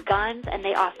and guns, and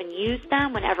they often used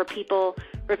them whenever people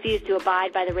refused to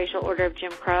abide by the racial order of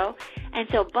Jim Crow. And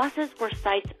so buses were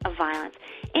sites of violence.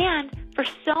 And for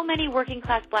so many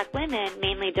working-class black women,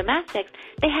 mainly domestics,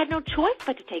 they had no choice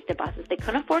but to take the buses. They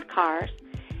couldn't afford cars,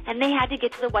 and they had to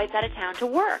get to the white side of town to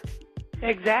work.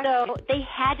 Exactly. So they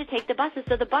had to take the buses.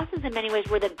 So the buses, in many ways,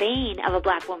 were the bane of a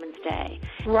black woman's day.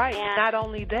 Right. And not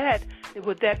only that,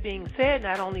 with that being said,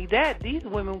 not only that, these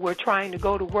women were trying to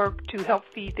go to work to help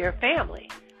feed their family.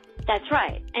 That's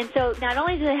right. And so not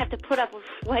only do they have to put up with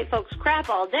white folks' crap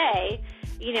all day,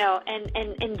 you know,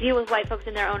 and deal with white folks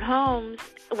in their own homes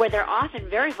where they're often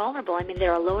very vulnerable. I mean,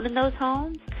 they're alone in those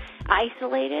homes,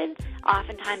 isolated.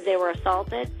 Oftentimes they were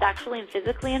assaulted sexually and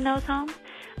physically in those homes.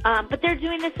 But they're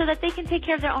doing this so that they can take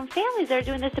care of their own families. They're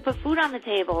doing this to put food on the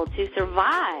table, to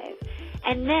survive.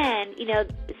 And then, you know,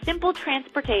 simple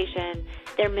transportation,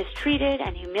 they're mistreated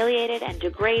and humiliated and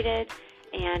degraded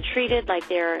and treated like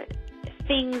they're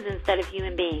things instead of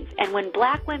human beings. And when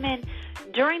black women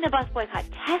during the bus boycott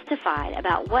testified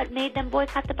about what made them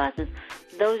boycott the buses,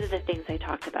 those are the things they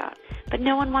talked about. But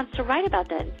no one wants to write about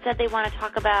that. Instead, they want to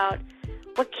talk about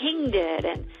what King did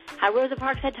and how Rosa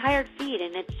Parks had tired feet,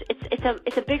 and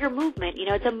it's a bigger movement. You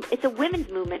know, it's a women's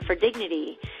movement for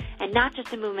dignity, and not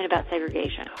just a movement about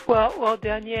segregation. Well,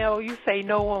 Danielle, you say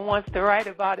no one wants to write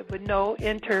about it, but no,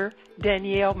 enter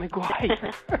Danielle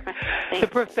McGuire, the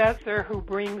professor who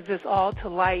brings this all to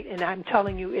light, and I'm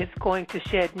telling you, it's going to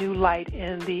shed new light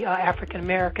in the African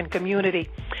American community.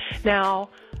 Now,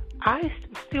 I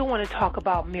still want to talk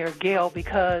about Mayor Gale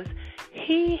because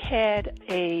he had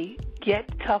a get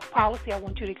tough policy. I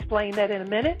want you to explain that in a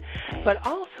minute. But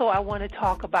also I want to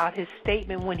talk about his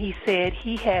statement when he said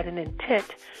he had an intent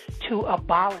to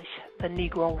abolish the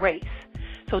Negro race.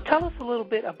 So tell us a little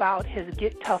bit about his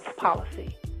get tough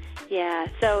policy. Yeah,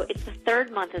 so it's the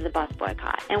third month of the bus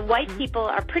boycott, and white people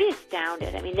are pretty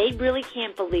astounded. I mean, they really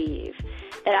can't believe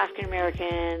that African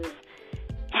Americans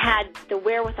had the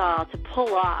wherewithal to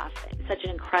pull off such an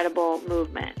incredible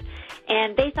movement.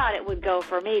 And they thought it would go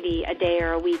for maybe a day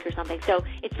or a week or something. So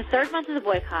it's the third month of the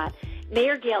boycott.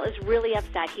 Mayor Gale is really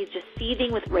upset. He's just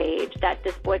seething with rage that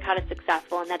this boycott is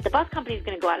successful and that the bus company is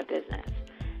going to go out of business.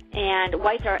 And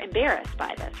whites are embarrassed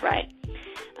by this, right?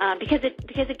 Because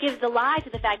it gives the lie to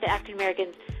the fact that African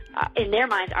Americans, in their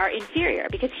minds, are inferior.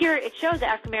 Because here it shows that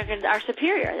African Americans are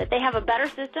superior, that they have a better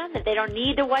system, that they don't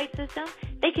need the white system.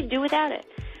 They can do without it.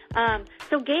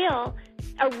 So Gale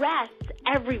arrests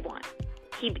everyone.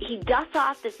 He dusts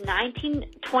off this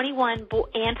 1921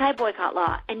 anti-boycott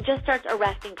law and just starts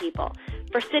arresting people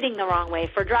for sitting the wrong way,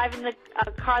 for driving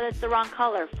a car that's the wrong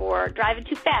color, for driving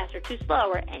too fast or too slow,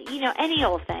 or, you know, any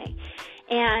old thing.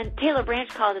 And Taylor Branch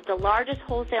called it the largest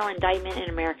wholesale indictment in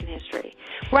American history.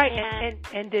 Right,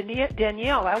 and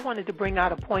Danielle, I wanted to bring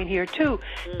out a point here, too.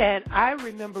 And I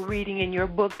remember reading in your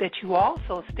book that you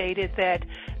also stated that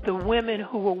the women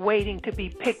who were waiting to be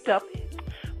picked up,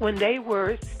 when they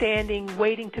were standing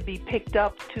waiting to be picked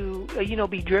up to,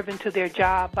 be driven to their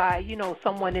job by,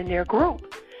 someone in their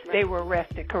group, they were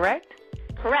arrested, correct?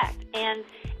 Correct.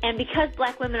 And because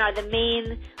black women are the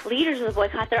main leaders of the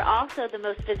boycott, they're also the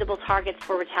most visible targets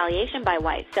for retaliation by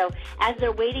whites. So as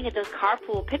they're waiting at those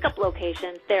carpool pickup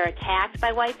locations, they're attacked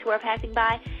by whites who are passing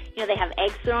by. They have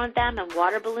eggs thrown at them and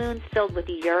water balloons filled with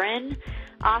urine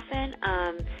often.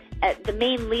 The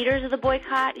main leaders of the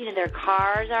boycott, their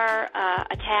cars are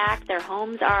attacked, their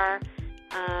homes are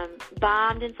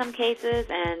bombed in some cases,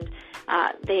 and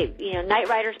night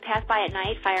riders pass by at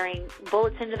night firing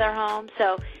bullets into their homes.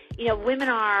 So, women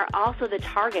are also the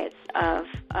targets of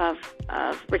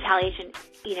retaliation,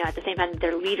 at the same time that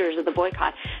they're leaders of the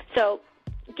boycott. So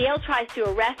Gale tries to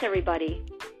arrest everybody,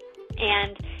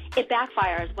 and it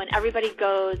backfires when everybody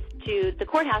goes to the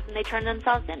courthouse and they turn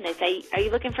themselves in. They say, "Are you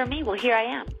looking for me? Well, here I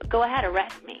am. Go ahead,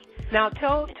 arrest me." Now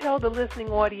tell the listening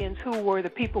audience who were the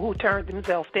people who turned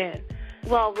themselves in.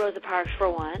 Well, Rosa Parks, for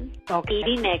one, okay.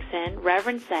 Evie Nixon,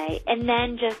 Reverend Say, and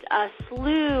then just a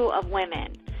slew of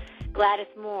women, Gladys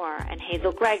Moore and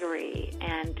Hazel Gregory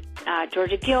and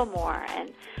Georgia Gilmore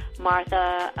and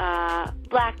Martha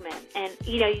Blackman, and,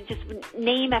 you just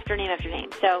name after name after name.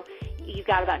 So you've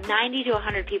got about 90 to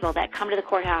 100 people that come to the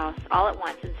courthouse all at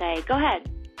once and say, "Go ahead,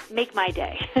 make my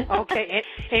day." Okay,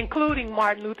 including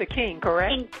Martin Luther King,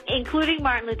 correct? Including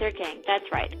Martin Luther King, that's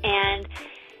right. And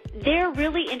they're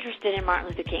really interested in Martin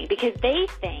Luther King because they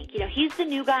think, he's the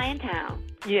new guy in town.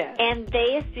 Yeah. And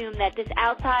they assume that this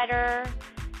outsider,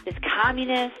 this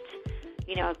communist,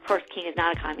 of course King is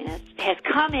not a communist, has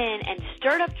come in and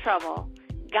stirred up trouble,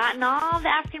 gotten all the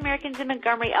African Americans in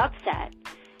Montgomery upset,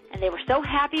 and they were so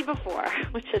happy before,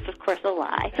 which is, of course, a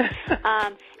lie.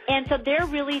 And so they're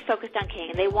really focused on King,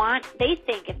 and they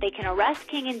think if they can arrest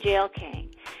King and jail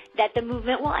King, that the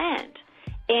movement will end.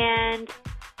 And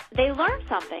they learned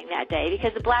something that day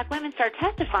because the black women start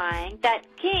testifying that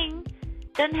King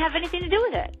doesn't have anything to do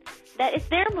with it, that it's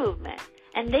their movement.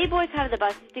 And they boycotted the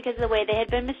buses because of the way they had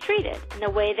been mistreated and the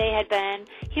way they had been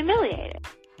humiliated.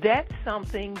 That's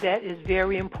something that is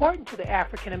very important to the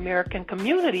African American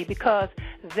community because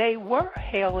they were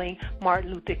hailing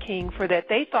Martin Luther King for that.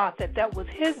 They thought that that was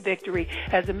his victory.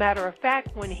 As a matter of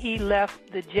fact, when he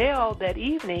left the jail that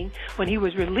evening, when he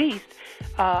was released,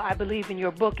 I believe in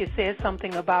your book it says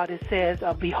something about, it says,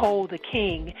 behold the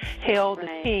king, hail the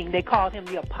king. They called him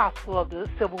the apostle of the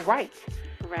civil rights.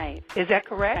 Right. Is that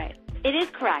correct? Right. It is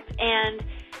correct. And,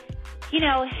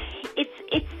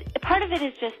 it's part of it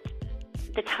is just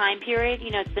the time period.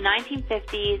 It's the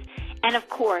 1950s, and of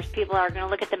course, people are going to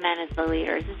look at the men as the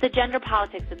leaders. It's the gender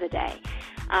politics of the day.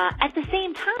 At the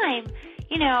same time,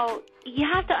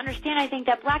 you have to understand, I think,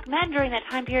 that black men during that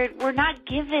time period were not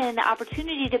given the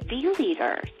opportunity to be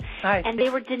leaders. And they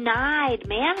were denied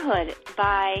manhood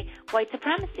by white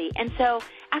supremacy. And so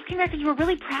African Americans were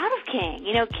really proud of King.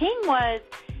 King was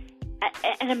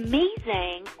an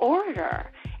amazing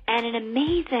orator and an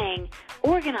amazing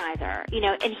organizer,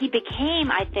 and he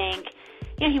became, I think,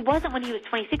 he wasn't when he was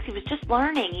 26, he was just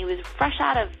learning. He was fresh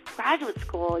out of graduate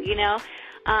school,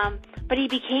 but he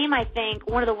became, I think,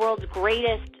 one of the world's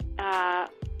greatest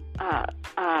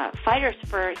fighters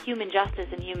for human justice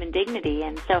and human dignity.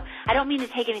 And so I don't mean to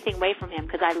take anything away from him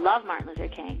because I love Martin Luther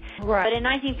King. Right. But in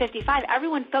 1955,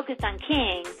 everyone focused on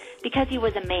King because he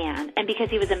was a man and because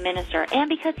he was a minister and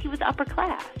because he was upper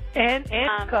class. And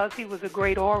because he was a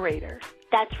great orator.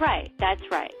 That's right.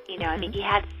 I mean, he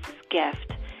had this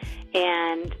gift,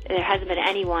 and there hasn't been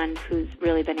anyone who's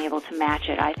really been able to match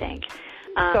it, I think.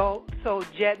 So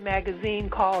Jet Magazine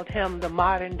called him the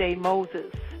modern-day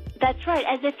Moses. That's right,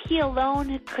 as if he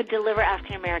alone could deliver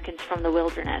African Americans from the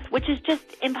wilderness, which is just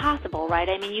impossible, right?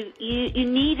 I mean, you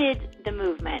needed the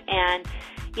movement, and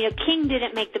King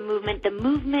didn't make the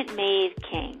movement made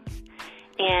King,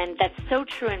 and that's so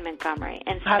true in Montgomery.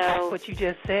 And so that's what you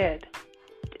just said.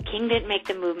 King didn't make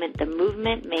the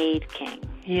movement made King.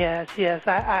 Yes,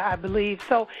 I believe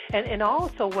so. And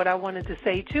also what I wanted to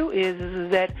say, too, is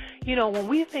that, when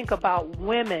we think about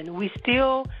women, we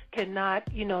still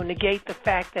cannot, negate the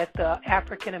fact that the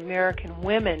African-American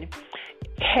women,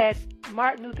 had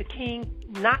Martin Luther King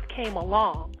not came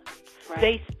along,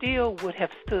 they still would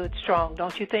have stood strong,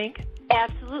 don't you think?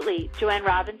 Absolutely. Joanne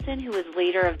Robinson, who was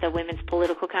leader of the Women's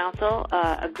Political Council,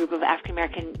 a group of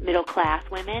African-American middle-class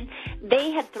women,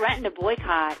 they had threatened a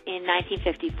boycott in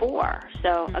 1954,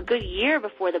 so a good year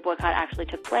before the boycott actually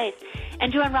took place.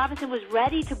 And Joanne Robinson was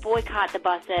ready to boycott the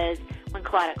buses when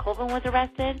Claudette Colvin was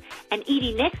arrested, and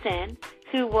Edie Nixon,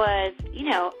 who was,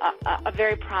 a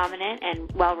very prominent and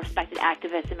well-respected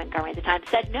activist in Montgomery at the time,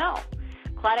 said no.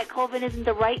 Claudette Colvin isn't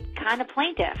the right kind of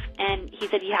plaintiff, and he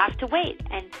said you have to wait.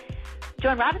 And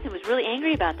Joanne Robinson was really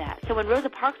angry about that. So when Rosa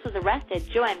Parks was arrested,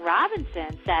 Joanne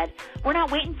Robinson said, we're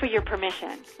not waiting for your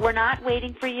permission. We're not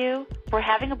waiting for you. We're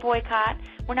having a boycott.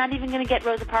 We're not even going to get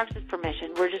Rosa Parks'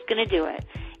 permission. We're just going to do it.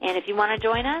 And if you want to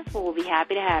join us, well, we'll be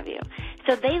happy to have you.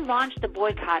 So they launched the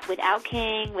boycott without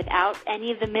King, without any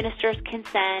of the ministers'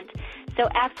 consent. So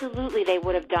absolutely they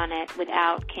would have done it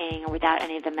without King or without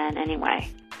any of the men anyway.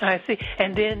 I see.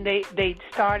 And then they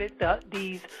started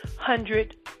these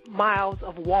 100 miles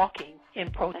of walking in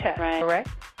protest, correct?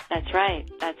 That's right.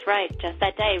 Just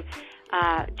that day,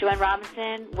 Joanne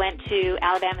Robinson went to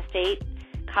Alabama State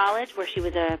College, where she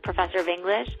was a professor of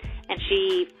English, and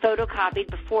she photocopied,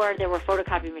 before there were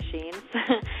photocopy machines,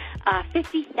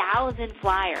 50,000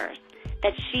 flyers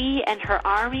that she and her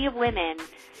army of women,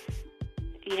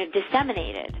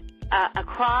 disseminated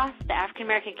across the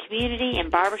African-American community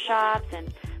in barbershops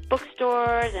and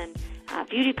bookstores and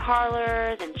beauty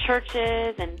parlors and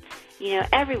churches and,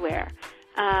 everywhere,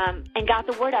 and got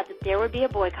the word out that there would be a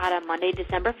boycott on Monday,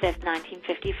 December 5th,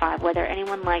 1955, whether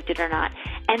anyone liked it or not.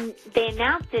 And they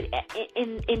announced it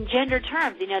in gender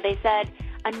terms. They said,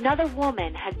 another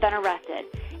woman has been arrested,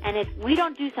 and if we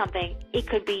don't do something, it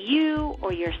could be you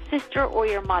or your sister or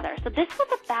your mother. So this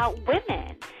was about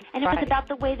women, and it was about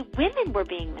the way the women were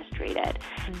being mistreated.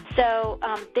 So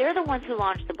they're the ones who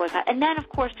launched the boycott. And then, of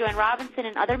course, Joanne Robinson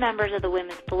and other members of the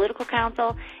Women's Political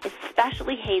Council,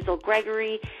 especially Hazel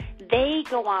Gregory, they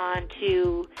go on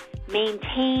to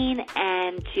maintain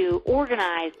and to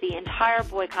organize the entire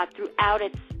boycott throughout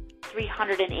its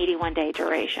 381-day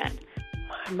duration.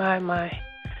 My.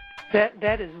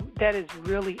 That is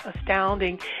really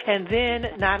astounding. And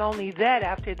then not only that,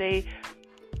 after they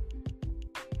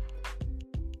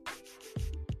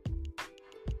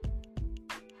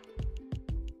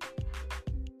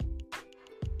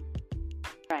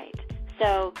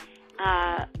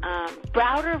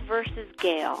Browder versus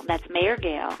Gale. That's Mayor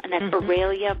Gale, and that's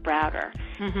Aurelia Browder.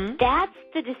 That's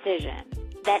the decision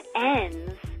that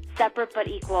ends separate but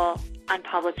equal on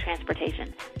public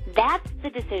transportation. That's the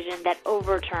decision that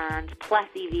overturns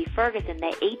Plessy v. Ferguson,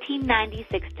 the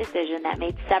 1896 decision that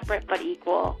made separate but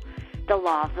equal the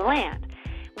law of the land.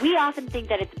 We often think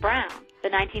that it's Brown, the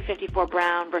 1954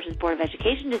 Brown versus Board of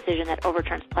Education decision that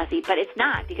overturns Plessy, but it's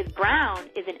not, because Brown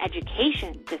is an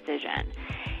education decision.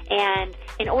 And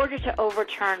in order to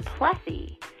overturn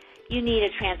Plessy, you need a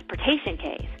transportation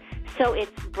case. So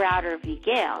it's Browder v.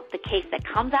 Gale, the case that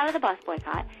comes out of the bus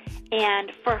boycott,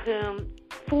 and for whom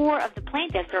four of the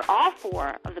plaintiffs, or all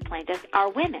four of the plaintiffs,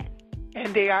 are women.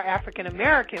 And they are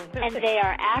African-American women. And they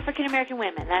are African-American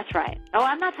women, that's right. Oh,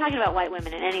 I'm not talking about white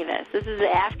women in any of this. This is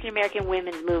the African-American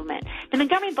women's movement. The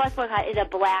Montgomery bus boycott is a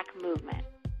black movement,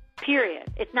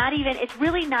 period. It's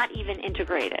really not even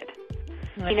integrated,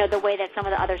 you know, the way that some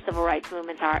of the other civil rights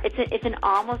movements are. It's an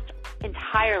almost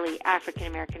entirely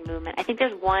African-American movement. I think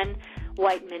there's one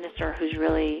white minister who's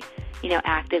really, you know,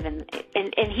 active, and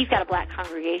he's got a black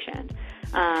congregation.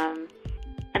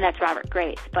 And that's Robert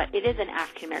Grace, but it is an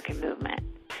African-American movement.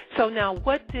 So now,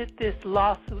 what did this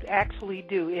lawsuit actually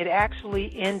do? It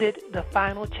actually ended the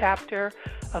final chapter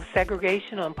of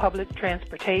segregation on public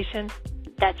transportation?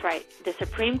 That's right. The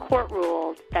Supreme Court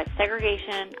ruled that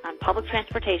segregation on public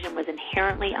transportation was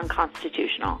inherently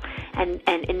unconstitutional. And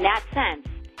in that sense,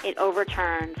 it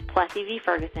overturns Plessy v.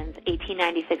 Ferguson's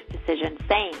 1896 decision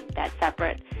saying that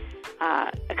separate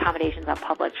accommodations on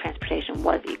public transportation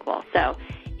was equal. So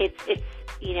it's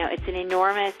an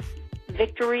enormous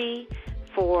victory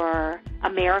for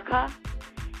America,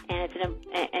 and it's an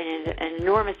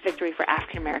enormous victory for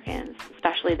African Americans,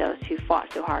 especially those who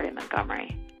fought so hard in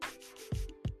Montgomery.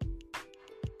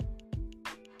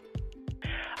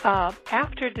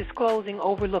 After disclosing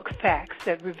overlooked facts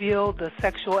that revealed the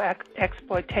sexual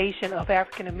exploitation of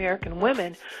African American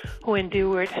women who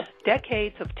endured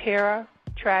decades of terror,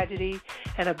 tragedy,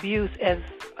 and abuse as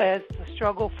the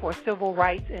struggle for civil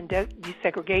rights and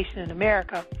desegregation in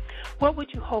America, what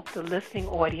would you hope the listening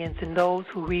audience and those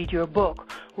who read your book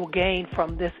will gain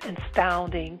from this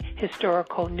astounding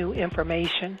historical new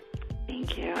information?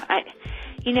 Thank you.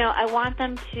 I want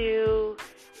them to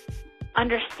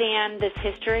understand this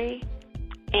history,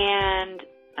 and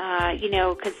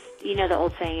because the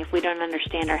old saying, if we don't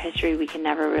understand our history, we can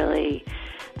never really.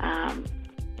 I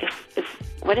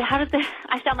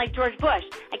sound like George Bush.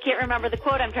 I can't remember the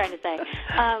quote I'm trying to say.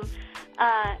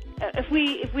 If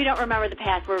we don't remember the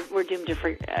past, we're doomed to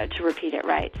repeat it,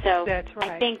 right? So that's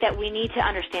right. I think that we need to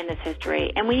understand this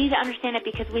history, and we need to understand it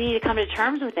because we need to come to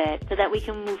terms with it so that we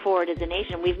can move forward as a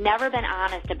nation. We've never been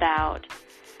honest about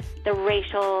the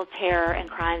racial terror and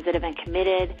crimes that have been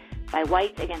committed by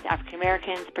whites against African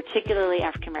Americans, particularly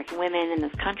African American women in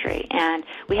this country. And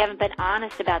we haven't been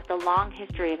honest about the long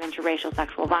history of interracial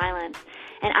sexual violence.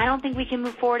 And I don't think we can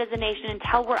move forward as a nation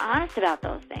until we're honest about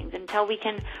those things, until we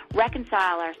can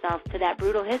reconcile ourselves to that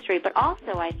brutal history. But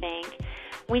also, I think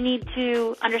we need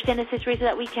to understand this history so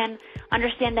that we can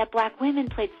understand that black women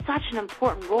played such an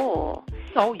important role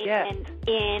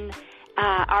in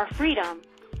our freedom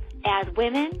as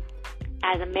women,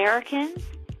 as Americans,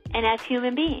 and as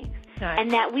human beings. Right.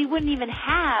 And that we wouldn't even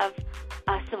have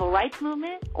a civil rights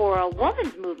movement or a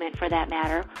women's movement, for that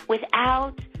matter,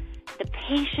 without the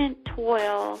patient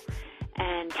toil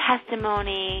and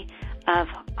testimony of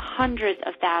hundreds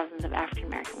of thousands of African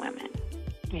American women.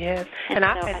 Yes. And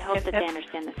I hope that they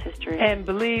understand this history. And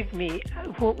believe me,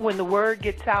 when the word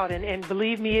gets out, and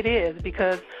believe me it is,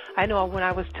 because I know when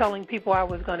I was telling people I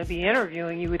was going to be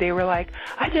interviewing you, they were like,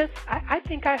 I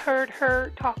think I heard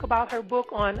her talk about her book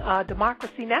on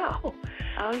Democracy Now!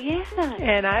 Oh, yeah.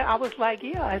 And I was like,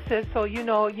 yeah. I said, so,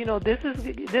 this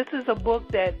is a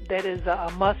book that is a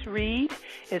must-read.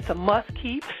 It's a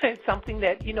must-keep. It's something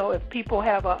that, if people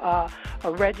have a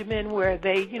regimen where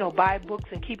they, buy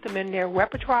books and keep them in their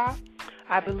repertoire,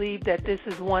 I believe that this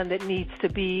is one that needs to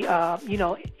be,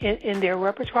 in their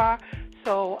repertoire.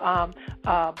 So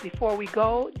before we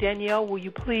go, Danielle, will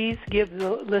you please give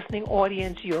the listening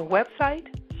audience your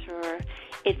website? Sure.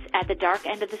 It's at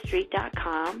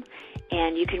thedarkendofthestreet.com,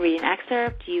 and you can read an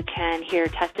excerpt. You can hear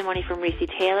testimony from Reese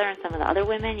Taylor and some of the other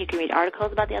women. You can read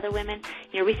articles about the other women.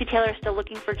 Reese Taylor is still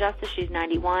looking for justice. She's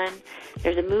 91.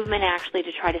 There's a movement, actually,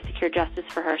 to try to secure justice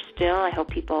for her still. I hope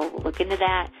people will look into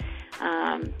that.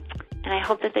 And I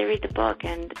hope that they read the book,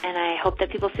 and I hope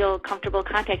that people feel comfortable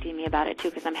contacting me about it, too,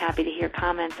 because I'm happy to hear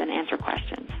comments and answer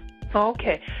questions.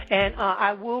 Okay, and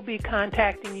I will be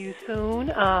contacting you soon.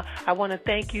 I want to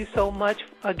thank you so much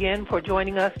again for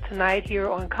joining us tonight here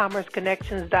on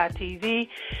CommerceConnections.tv,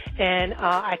 and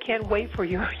I can't wait for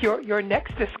your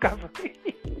next discovery.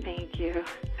 Thank you.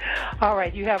 All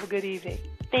right, you have a good evening.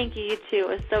 Thank you, you too. It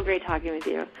was so great talking with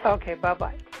you. Okay,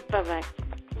 bye-bye. Bye-bye.